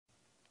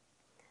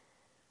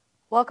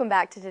Welcome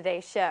back to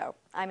today's show.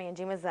 I'm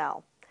Angie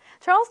Mizzell.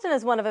 Charleston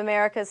is one of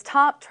America's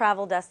top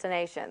travel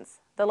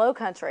destinations. The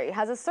Lowcountry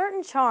has a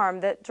certain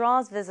charm that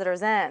draws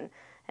visitors in,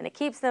 and it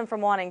keeps them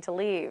from wanting to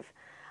leave.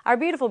 Our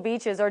beautiful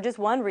beaches are just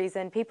one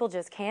reason people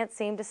just can't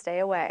seem to stay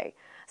away.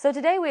 So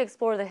today we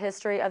explore the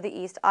history of the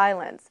East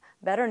Islands,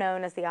 better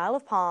known as the Isle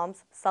of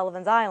Palms,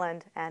 Sullivans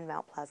Island, and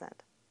Mount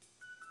Pleasant.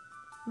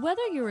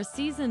 Whether you're a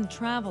seasoned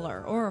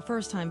traveler or a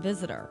first-time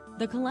visitor,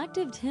 the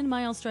collective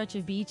 10-mile stretch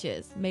of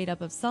beaches made up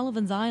of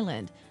Sullivans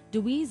Island,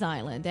 deGuzman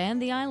Island,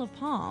 and the Isle of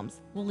Palms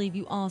will leave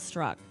you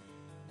awestruck.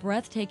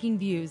 Breathtaking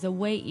views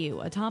await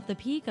you atop the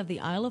peak of the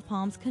Isle of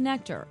Palms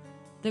connector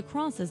that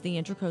crosses the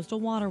Intracoastal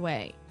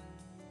Waterway.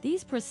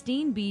 These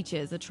pristine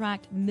beaches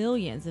attract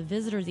millions of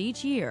visitors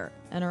each year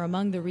and are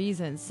among the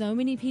reasons so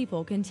many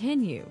people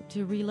continue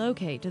to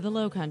relocate to the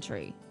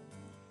Lowcountry.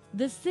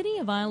 The city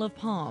of Isle of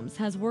Palms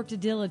has worked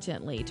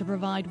diligently to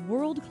provide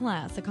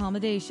world-class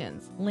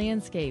accommodations,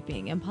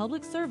 landscaping, and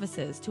public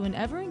services to an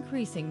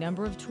ever-increasing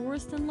number of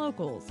tourists and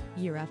locals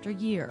year after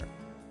year.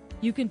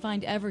 You can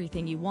find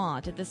everything you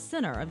want at the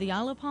center of the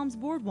Isle of Palms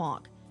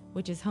Boardwalk,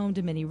 which is home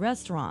to many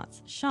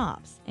restaurants,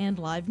 shops, and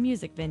live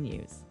music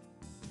venues.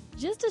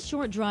 Just a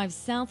short drive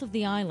south of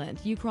the island,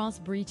 you cross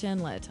Breach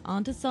Inlet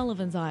onto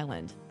Sullivans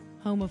Island,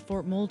 home of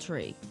Fort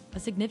Moultrie, a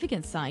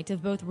significant site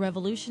of both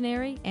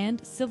Revolutionary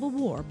and Civil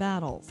War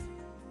battles.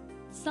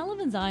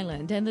 Sullivans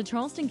Island and the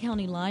Charleston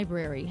County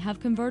Library have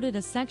converted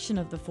a section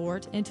of the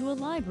fort into a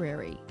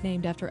library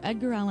named after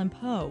Edgar Allan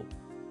Poe.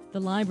 The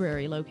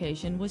library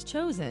location was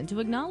chosen to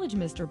acknowledge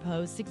Mr.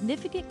 Poe's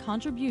significant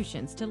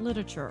contributions to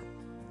literature.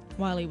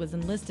 While he was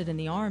enlisted in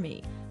the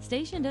Army,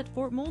 stationed at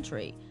Fort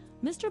Moultrie,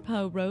 Mr.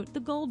 Poe wrote The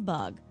Gold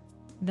Bug.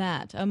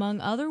 That,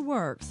 among other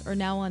works, are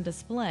now on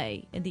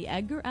display in the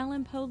Edgar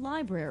Allan Poe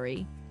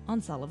Library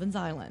on Sullivans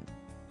Island.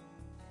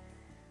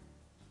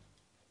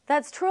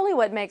 That's truly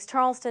what makes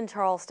Charleston,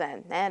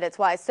 Charleston, and it's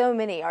why so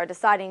many are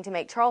deciding to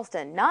make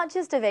Charleston not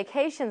just a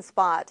vacation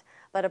spot,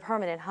 but a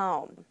permanent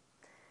home.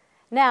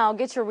 Now,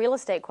 get your real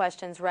estate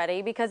questions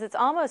ready because it's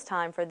almost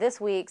time for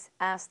this week's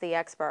Ask the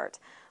Expert.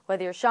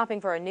 Whether you're shopping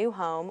for a new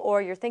home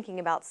or you're thinking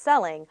about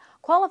selling,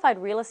 qualified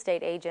real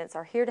estate agents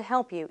are here to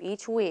help you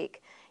each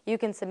week. You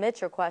can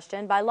submit your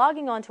question by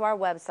logging on to our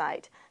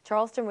website,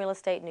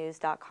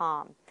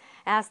 charlestonrealestatenews.com.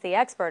 Ask the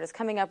Expert is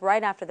coming up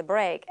right after the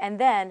break, and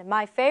then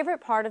my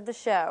favorite part of the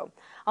show.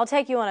 I'll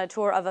take you on a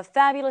tour of a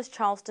fabulous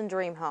Charleston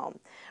dream home.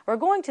 We're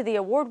going to the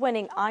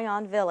award-winning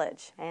Ion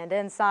Village and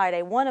inside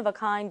a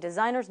one-of-a-kind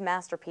designer's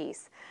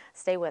masterpiece.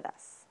 Stay with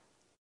us.